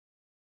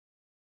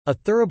A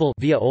thurible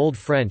via Old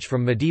French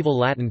from medieval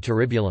Latin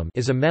turibulum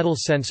is a metal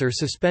censer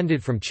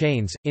suspended from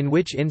chains, in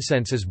which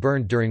incense is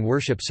burned during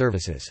worship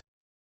services.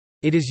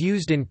 It is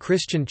used in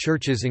Christian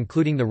churches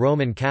including the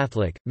Roman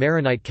Catholic,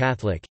 Maronite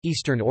Catholic,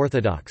 Eastern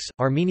Orthodox,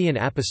 Armenian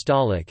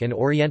Apostolic and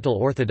Oriental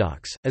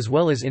Orthodox, as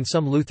well as in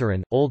some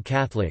Lutheran, Old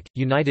Catholic,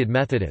 United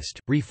Methodist,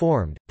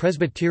 Reformed,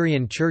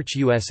 Presbyterian Church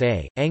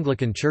USA,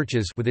 Anglican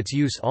churches with its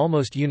use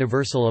almost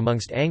universal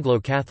amongst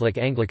Anglo-Catholic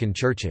Anglican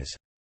churches.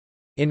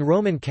 In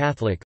Roman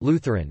Catholic,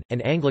 Lutheran,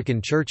 and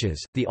Anglican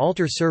churches, the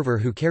altar server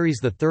who carries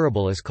the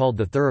thurible is called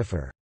the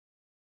thurifer.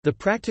 The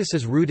practice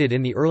is rooted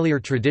in the earlier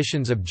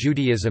traditions of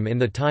Judaism in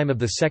the time of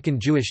the Second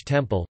Jewish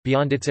Temple.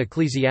 Beyond its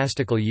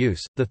ecclesiastical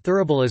use, the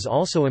thurible is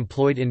also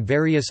employed in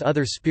various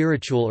other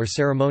spiritual or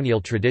ceremonial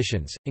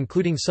traditions,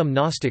 including some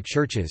Gnostic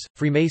churches,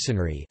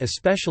 Freemasonry,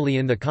 especially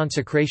in the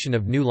consecration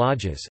of new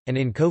lodges, and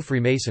in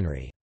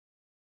co-Freemasonry.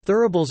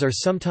 Thuribles are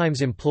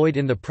sometimes employed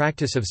in the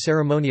practice of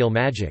ceremonial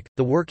magic.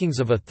 The workings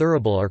of a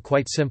thurible are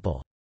quite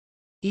simple.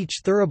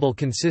 Each thurible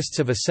consists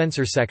of a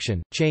censer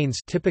section, chains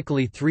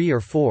typically 3 or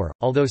 4,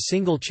 although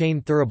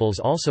single-chain thuribles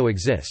also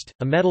exist,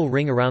 a metal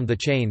ring around the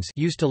chains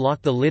used to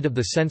lock the lid of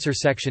the censer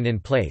section in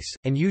place,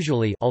 and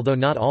usually although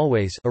not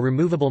always, a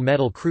removable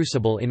metal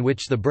crucible in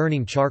which the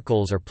burning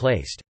charcoals are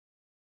placed.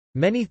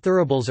 Many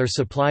thuribles are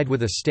supplied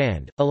with a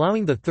stand,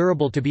 allowing the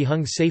thurible to be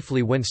hung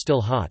safely when still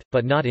hot,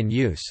 but not in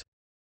use.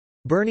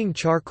 Burning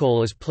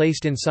charcoal is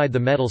placed inside the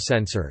metal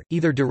censer,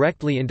 either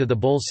directly into the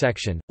bowl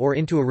section, or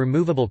into a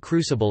removable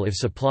crucible if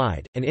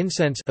supplied, and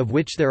incense, of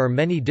which there are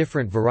many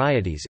different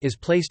varieties, is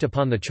placed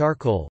upon the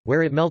charcoal,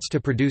 where it melts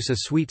to produce a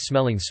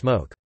sweet-smelling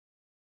smoke.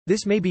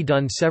 This may be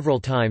done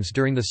several times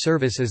during the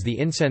service as the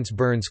incense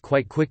burns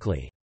quite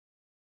quickly.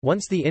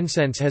 Once the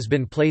incense has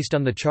been placed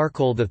on the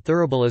charcoal, the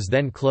thurible is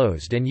then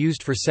closed and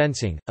used for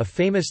censing. A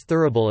famous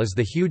thurible is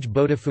the huge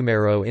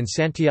Botafumeiro in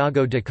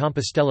Santiago de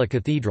Compostela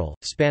Cathedral.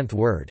 Spanth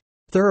word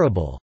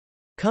thurible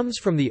comes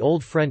from the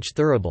Old French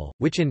thurible,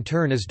 which in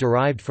turn is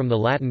derived from the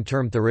Latin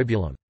term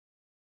thuribulum.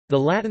 The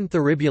Latin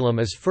thuribulum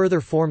is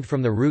further formed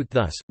from the root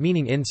thus,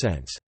 meaning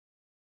incense.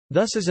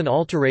 Thus is an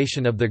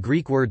alteration of the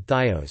Greek word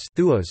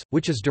thuos,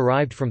 which is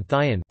derived from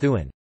thion,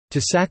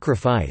 to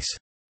sacrifice.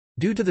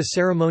 Due to the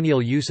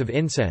ceremonial use of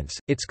incense,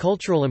 its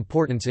cultural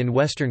importance in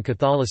Western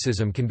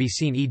Catholicism can be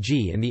seen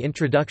e.g. in the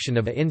introduction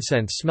of a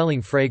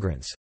incense-smelling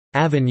fragrance,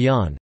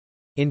 Avignon,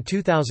 in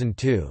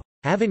 2002.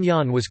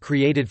 Avignon was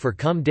created for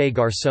Comme des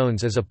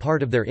Garçons as a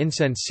part of their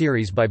incense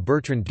series by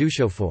Bertrand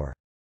Duchaufour.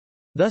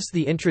 Thus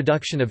the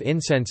introduction of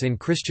incense in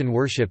Christian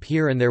worship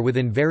here and there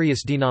within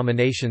various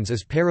denominations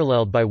is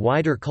paralleled by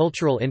wider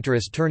cultural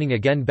interest turning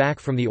again back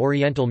from the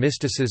Oriental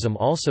mysticism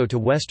also to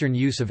Western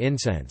use of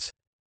incense.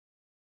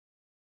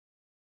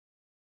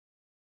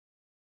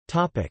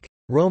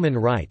 Roman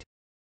Rite.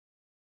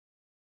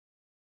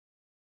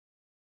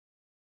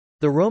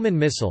 The Roman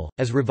Missal,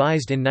 as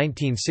revised in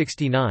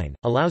 1969,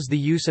 allows the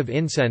use of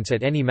incense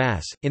at any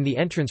Mass, in the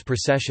entrance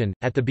procession,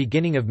 at the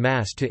beginning of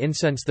Mass to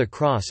incense the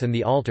cross and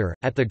the altar,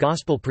 at the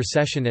Gospel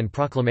procession and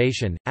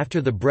proclamation,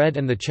 after the bread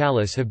and the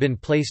chalice have been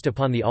placed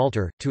upon the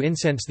altar, to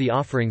incense the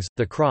offerings,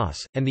 the cross,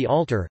 and the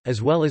altar,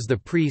 as well as the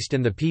priest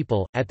and the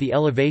people, at the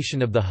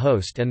elevation of the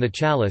host and the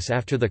chalice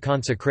after the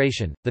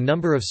consecration. The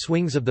number of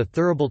swings of the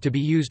thurible to be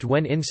used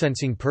when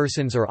incensing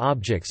persons or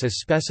objects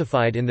is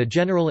specified in the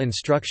general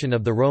instruction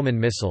of the Roman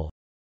Missal.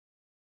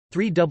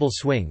 3 double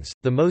swings,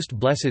 the Most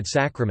Blessed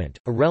Sacrament,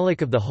 a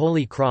relic of the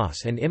Holy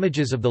Cross and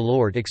images of the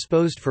Lord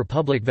exposed for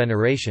public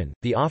veneration,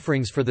 the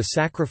offerings for the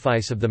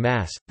sacrifice of the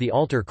Mass, the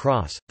altar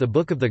cross, the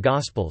Book of the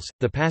Gospels,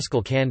 the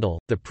Paschal Candle,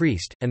 the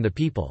priest, and the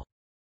people.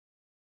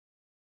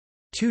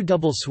 2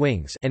 double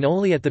swings, and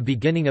only at the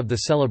beginning of the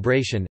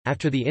celebration,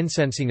 after the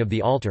incensing of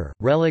the altar,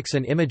 relics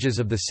and images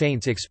of the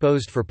saints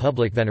exposed for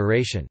public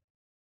veneration.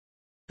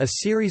 A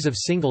series of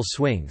single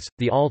swings,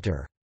 the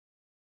altar.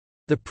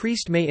 The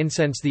priest may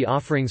incense the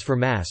offerings for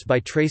Mass by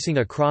tracing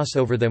a cross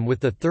over them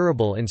with the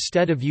thurible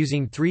instead of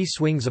using 3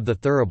 swings of the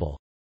thurible.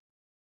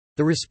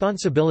 The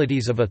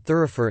responsibilities of a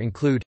thurifer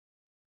include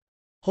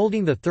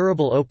holding the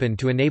thurible open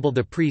to enable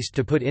the priest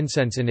to put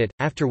incense in it,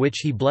 after which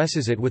he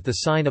blesses it with the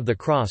sign of the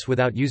cross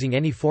without using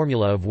any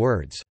formula of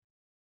words.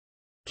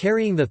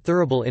 Carrying the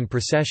thurible in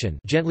procession,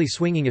 gently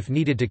swinging if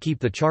needed to keep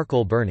the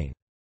charcoal burning.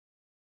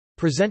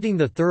 Presenting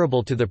the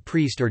thurible to the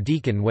priest or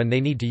deacon when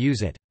they need to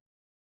use it.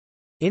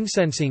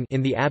 Incensing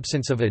in the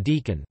absence of a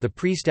deacon, the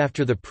priest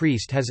after the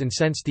priest has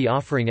incensed the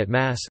offering at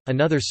Mass.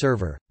 Another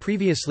server,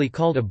 previously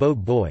called a boat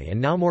boy and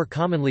now more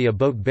commonly a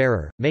boat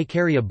bearer, may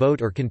carry a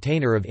boat or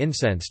container of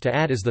incense to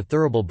add as the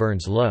thurible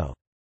burns low.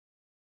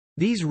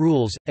 These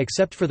rules,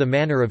 except for the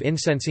manner of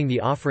incensing the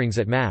offerings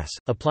at Mass,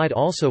 applied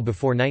also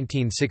before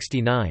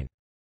 1969.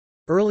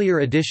 Earlier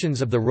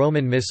editions of the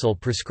Roman Missal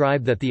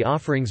prescribed that the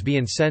offerings be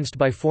incensed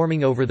by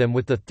forming over them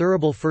with the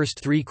thurible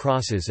first 3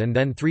 crosses and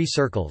then 3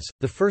 circles,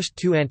 the first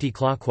 2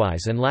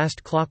 anti-clockwise and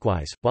last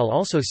clockwise, while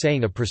also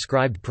saying a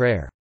prescribed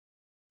prayer.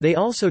 They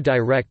also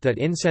direct that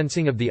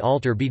incensing of the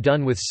altar be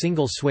done with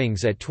single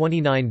swings at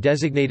 29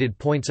 designated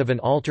points of an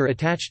altar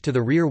attached to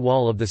the rear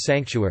wall of the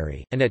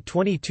sanctuary, and at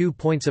 22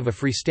 points of a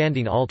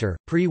freestanding altar.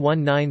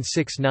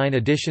 Pre-1969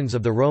 editions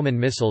of the Roman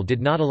Missal did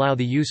not allow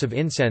the use of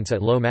incense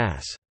at low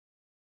Mass.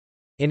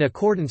 In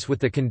accordance with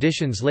the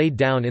conditions laid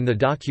down in the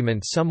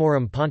document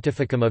Summorum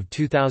Pontificum of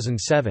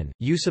 2007,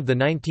 use of the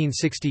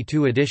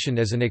 1962 edition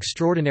as an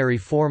extraordinary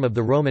form of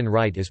the Roman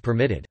Rite is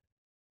permitted.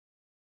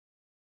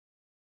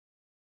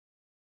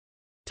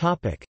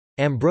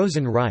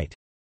 Ambrosian Rite.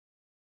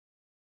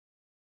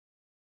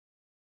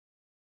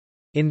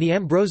 In the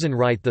Ambrosian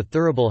Rite the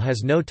thurible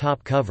has no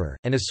top cover,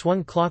 and is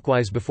swung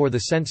clockwise before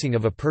the censing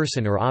of a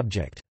person or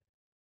object.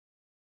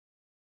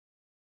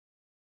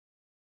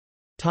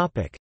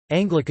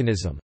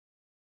 Anglicanism.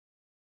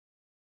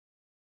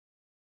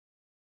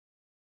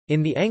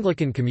 In the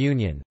Anglican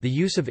Communion, the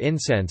use of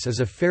incense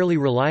is a fairly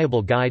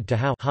reliable guide to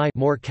how high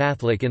more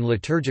Catholic in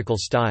liturgical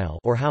style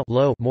or how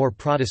low more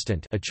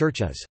Protestant a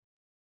church is.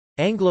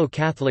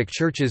 Anglo-Catholic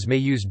churches may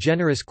use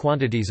generous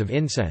quantities of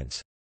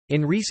incense.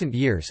 In recent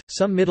years,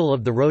 some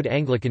middle-of-the-road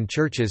Anglican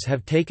churches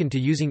have taken to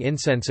using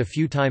incense a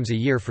few times a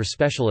year for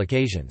special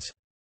occasions.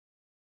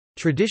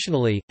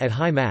 Traditionally, at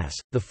High Mass,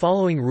 the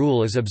following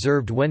rule is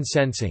observed when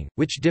censing,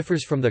 which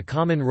differs from the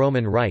common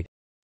Roman Rite.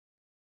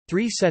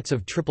 3 sets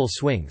of triple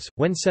swings,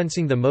 when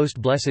censing the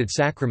Most Blessed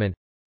Sacrament.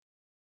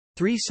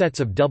 3 sets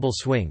of double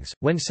swings,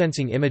 when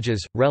censing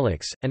images,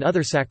 relics, and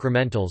other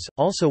sacramentals,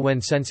 also when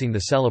censing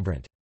the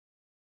celebrant.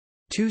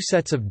 2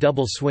 sets of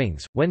double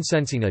swings, when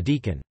censing a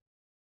deacon.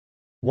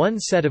 1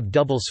 set of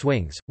double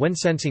swings, when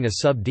censing a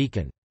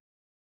sub-deacon.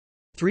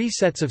 3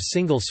 sets of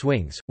single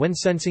swings, when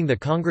censing the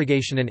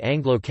congregation. In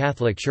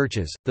Anglo-Catholic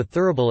churches, the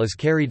thurible is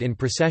carried in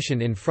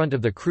procession in front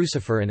of the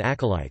crucifer and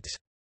acolytes.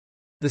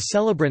 The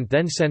celebrant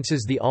then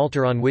censes the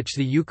altar on which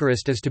the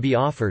Eucharist is to be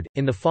offered,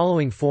 in the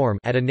following form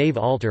at a nave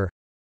altar.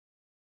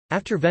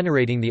 After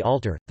venerating the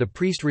altar, the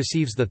priest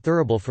receives the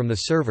thurible from the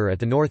server at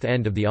the north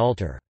end of the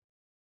altar.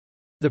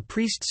 The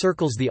priest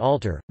circles the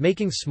altar,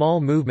 making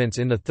small movements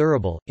in the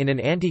thurible, in an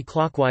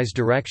anti-clockwise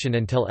direction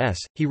until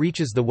he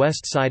reaches the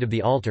west side of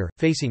the altar,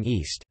 facing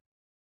east.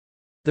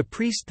 The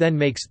priest then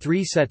makes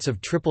 3 sets of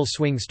triple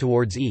swings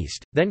towards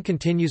east, then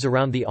continues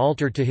around the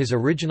altar to his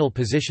original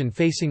position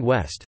facing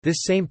west.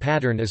 This same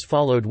pattern is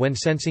followed when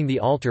censing the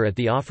altar at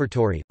the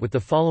offertory, with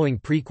the following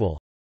prequel.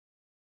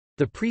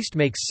 The priest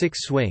makes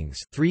 6 swings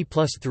 3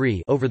 plus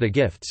 3 over the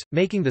gifts,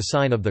 making the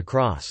sign of the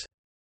cross.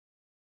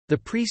 The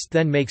priest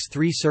then makes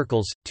 3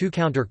 circles, 2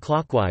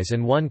 counter-clockwise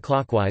and 1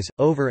 clockwise,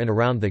 over and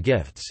around the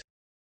gifts.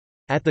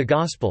 At the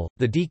Gospel,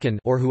 the deacon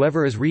or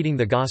whoever is reading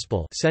the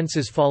Gospel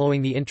censes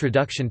following the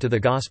introduction to the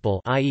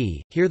Gospel,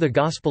 i.e., hear the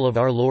Gospel of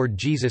our Lord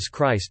Jesus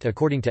Christ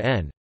according to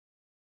N.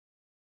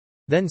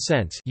 Then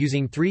cense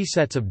using 3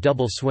 sets of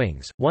double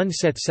swings, 1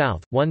 set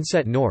south, 1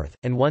 set north,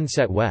 and 1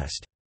 set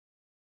west.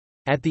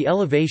 At the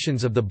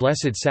elevations of the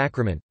Blessed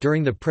Sacrament,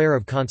 during the prayer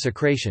of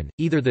consecration,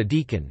 either the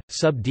deacon,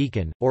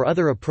 sub-deacon, or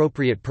other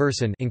appropriate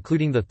person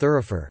including the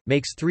thurifer,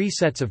 makes 3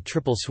 sets of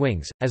triple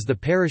swings, as the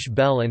parish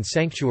bell and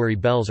sanctuary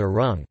bells are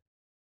rung.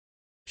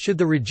 Should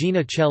the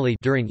Regina Coeli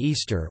during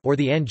Easter or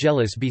the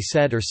Angelus be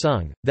said or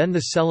sung, then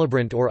the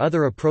celebrant or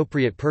other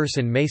appropriate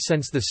person may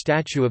cense the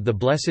statue of the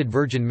Blessed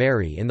Virgin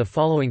Mary in the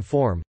following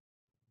form.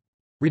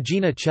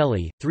 Regina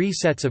Coeli, 3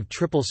 sets of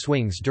triple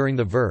swings during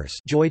the verse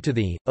Joy to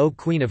thee, O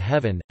Queen of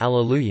Heaven,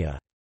 Alleluia.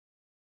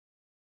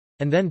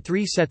 And then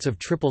 3 sets of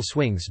triple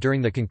swings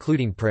during the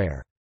concluding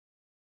prayer.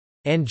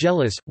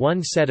 Angelus,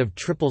 1 set of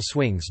triple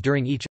swings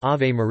during each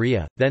Ave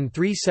Maria, then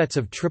 3 sets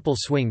of triple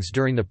swings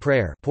during the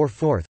prayer Pour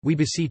forth, we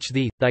beseech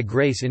thee, thy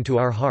grace into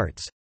our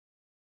hearts.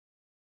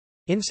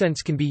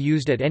 Incense can be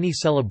used at any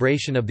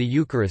celebration of the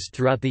Eucharist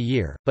throughout the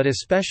year, but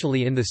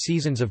especially in the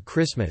seasons of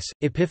Christmas,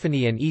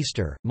 Epiphany and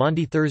Easter,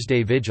 Maundy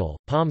Thursday Vigil,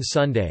 Palm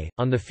Sunday,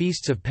 on the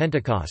feasts of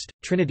Pentecost,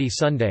 Trinity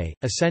Sunday,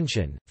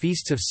 Ascension,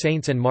 feasts of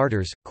saints and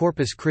martyrs,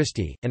 Corpus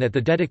Christi, and at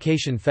the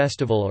dedication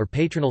festival or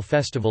patronal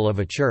festival of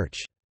a church.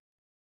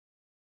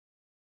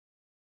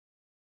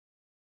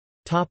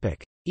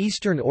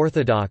 Eastern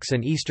Orthodox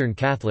and Eastern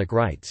Catholic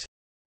rites.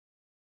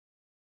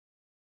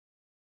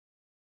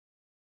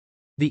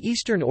 The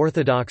Eastern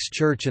Orthodox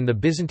Church and the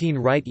Byzantine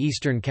Rite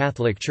Eastern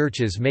Catholic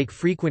Churches make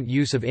frequent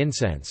use of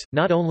incense,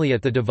 not only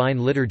at the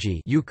Divine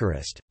Liturgy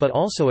Eucharist, but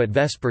also at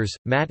Vespers,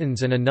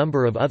 Matins and a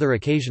number of other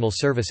occasional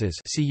services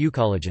see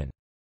Euchologion.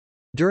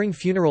 During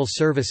funeral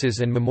services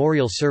and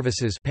memorial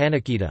services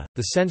Panikhida,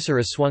 the censer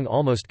is swung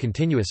almost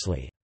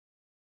continuously.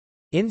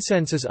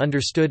 Incense is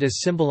understood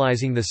as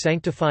symbolizing the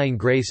sanctifying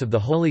grace of the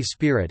Holy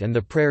Spirit and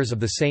the prayers of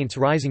the saints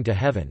rising to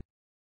heaven.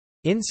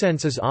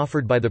 Incense is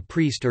offered by the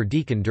priest or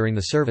deacon during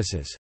the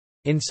services.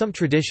 In some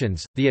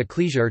traditions, the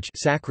ecclesiarch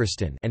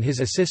sacristan and his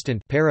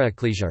assistant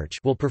paraecclesiarch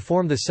will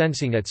perform the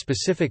censing at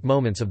specific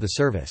moments of the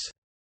service.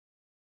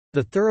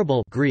 The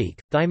thurible Greek,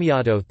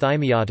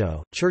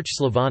 thymiato, Church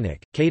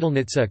Slavonic,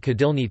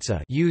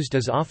 kadilnitsa used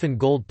is often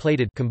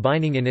gold-plated,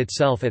 combining in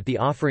itself at the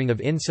offering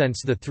of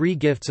incense the 3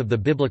 gifts of the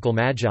biblical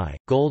magi,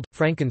 gold,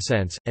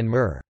 frankincense, and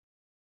myrrh.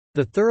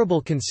 The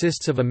thurible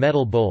consists of a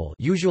metal bowl,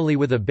 usually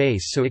with a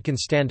base so it can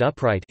stand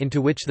upright, into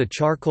which the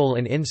charcoal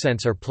and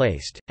incense are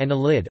placed, and a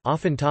lid,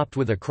 often topped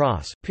with a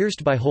cross,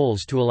 pierced by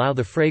holes to allow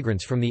the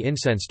fragrance from the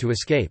incense to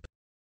escape.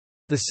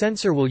 The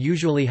censer will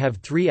usually have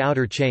 3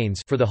 outer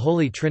chains for the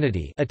Holy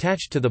Trinity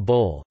attached to the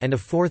bowl, and a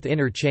 4th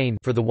inner chain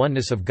for the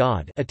oneness of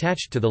God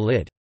attached to the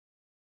lid.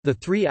 The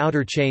 3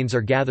 outer chains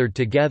are gathered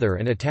together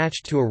and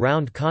attached to a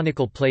round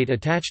conical plate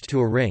attached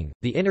to a ring.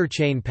 The inner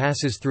chain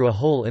passes through a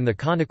hole in the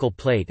conical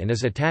plate and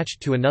is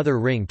attached to another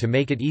ring to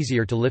make it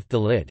easier to lift the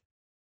lid.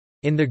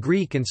 In the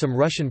Greek and some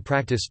Russian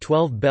practice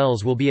 12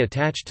 bells will be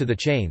attached to the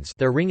chains.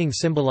 Their ringing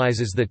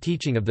symbolizes the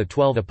teaching of the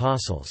 12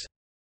 apostles.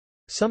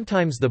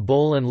 Sometimes the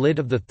bowl and lid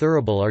of the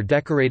thurible are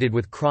decorated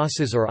with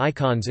crosses or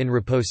icons in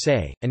repose,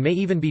 and may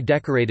even be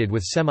decorated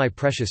with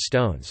semi-precious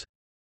stones.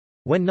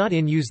 When not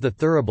in use, the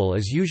thurible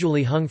is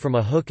usually hung from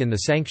a hook in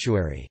the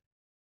sanctuary.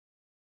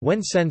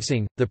 When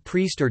censing, the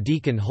priest or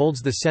deacon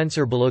holds the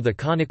censer below the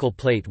conical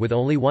plate with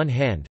only one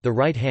hand, the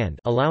right hand,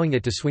 allowing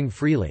it to swing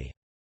freely.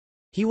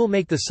 He will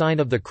make the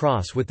sign of the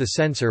cross with the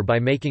censer by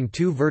making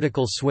 2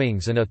 vertical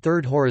swings and a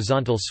 3rd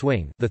horizontal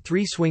swing, the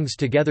 3 swings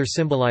together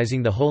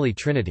symbolizing the Holy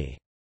Trinity.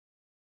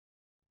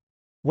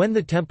 When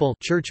the temple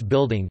church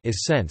building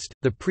is censed,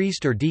 the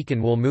priest or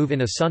deacon will move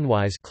in a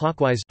sunwise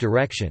clockwise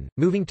direction,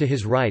 moving to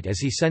his right as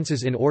he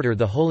censes in order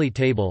the holy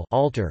table,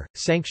 altar,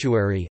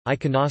 sanctuary,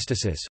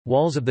 iconostasis,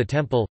 walls of the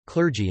temple,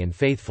 clergy and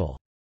faithful.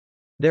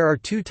 There are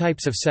 2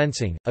 types of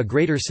censing, a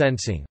greater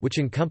censing which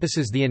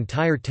encompasses the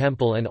entire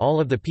temple and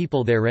all of the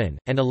people therein,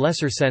 and a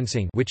lesser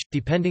censing which,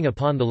 depending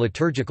upon the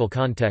liturgical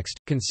context,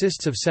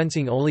 consists of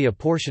censing only a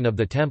portion of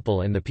the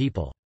temple and the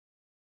people.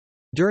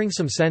 During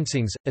some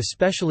censings,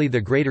 especially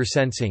the greater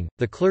censing,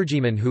 the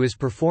clergyman who is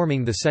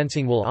performing the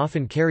censing will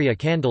often carry a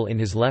candle in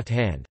his left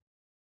hand.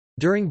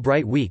 During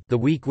Bright Week, the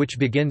week which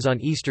begins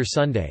on Easter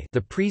Sunday, the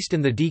priest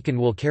and the deacon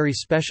will carry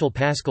special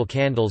paschal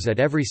candles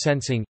at every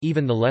censing,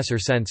 even the lesser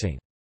censing.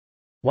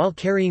 While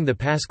carrying the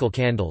paschal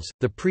candles,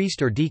 the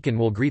priest or deacon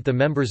will greet the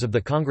members of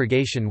the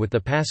congregation with the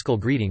paschal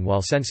greeting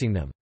while censing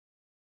them.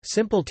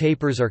 Simple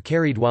tapers are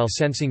carried while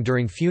censing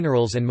during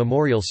funerals and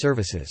memorial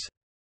services.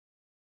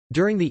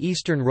 During the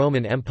Eastern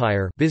Roman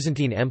Empire,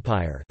 Byzantine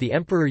Empire, the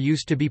emperor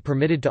used to be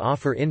permitted to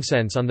offer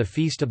incense on the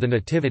Feast of the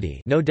Nativity,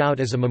 no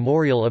doubt as a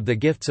memorial of the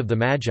gifts of the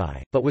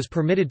Magi, but was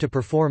permitted to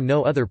perform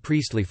no other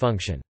priestly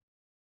function.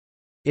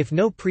 If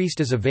no priest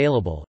is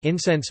available,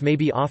 incense may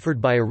be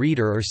offered by a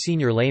reader or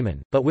senior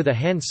layman, but with a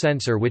hand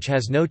censer which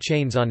has no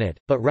chains on it,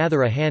 but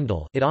rather a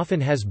handle. It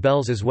often has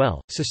bells as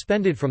well,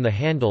 suspended from the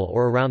handle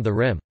or around the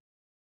rim.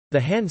 The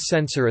hand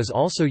censer is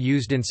also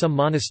used in some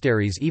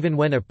monasteries even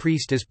when a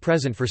priest is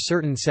present for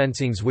certain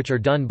censings which are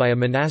done by a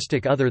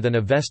monastic other than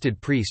a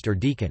vested priest or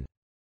deacon.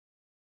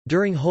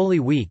 During Holy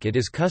Week it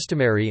is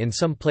customary in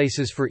some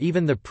places for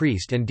even the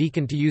priest and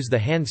deacon to use the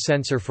hand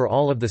censer for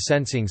all of the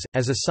censings,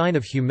 as a sign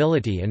of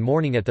humility and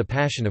mourning at the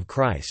Passion of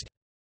Christ.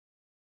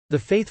 The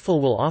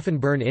faithful will often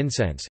burn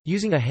incense,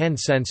 using a hand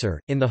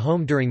censer, in the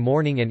home during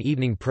morning and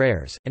evening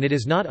prayers, and it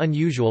is not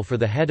unusual for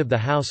the head of the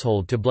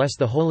household to bless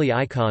the holy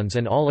icons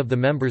and all of the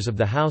members of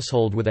the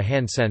household with a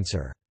hand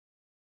censer.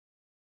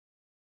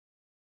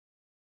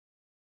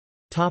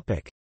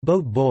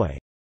 Boat boy.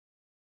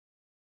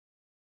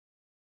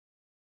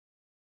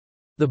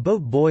 The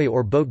boat boy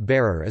or boat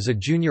bearer is a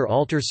junior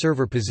altar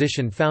server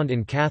position found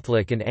in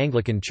Catholic and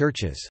Anglican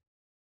churches.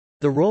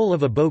 The role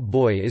of a boat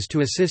boy is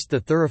to assist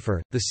the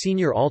thurifer, the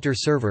senior altar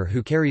server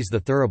who carries the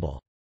thurible.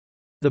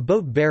 The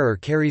boat bearer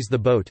carries the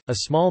boat, a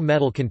small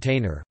metal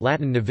container,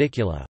 Latin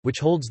navicula, which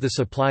holds the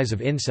supplies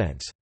of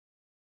incense.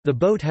 The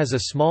boat has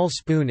a small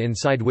spoon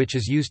inside which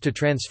is used to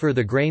transfer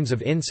the grains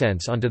of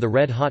incense onto the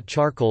red-hot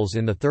charcoals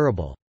in the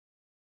thurible.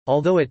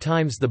 Although at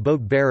times the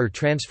boat bearer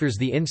transfers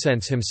the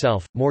incense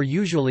himself, more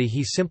usually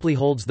he simply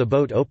holds the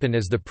boat open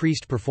as the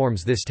priest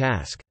performs this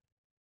task.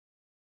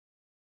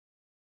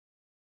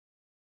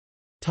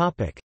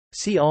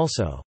 See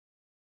also: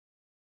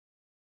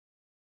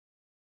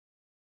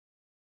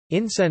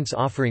 Incense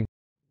offering,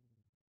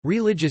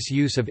 religious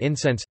use of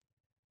incense.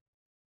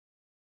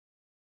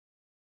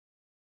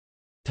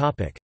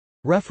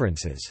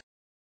 References.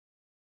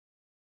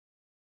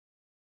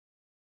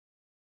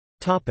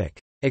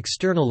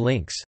 External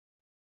links.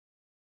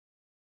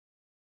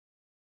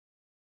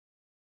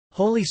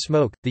 Holy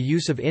Smoke: The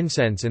Use of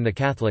Incense in the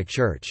Catholic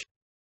Church.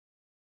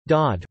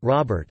 Dodd,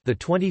 Robert. The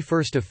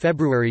 21st of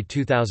February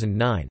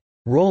 2009.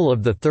 Role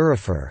of the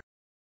Thurifer.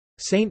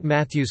 St.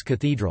 Matthew's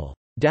Cathedral.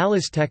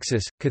 Dallas,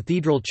 Texas,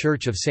 Cathedral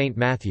Church of St.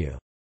 Matthew.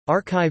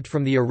 Archived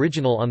from the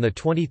original on the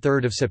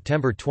 23rd of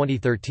September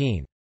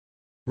 2013.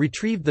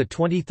 Retrieved the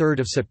 23rd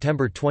of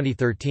September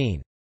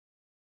 2013.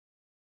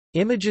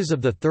 Images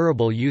of the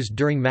thurible used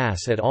during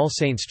Mass at All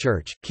Saints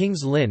Church,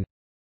 Kings Lynn.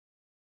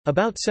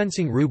 About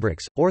censing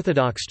rubrics,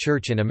 Orthodox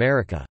Church in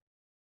America.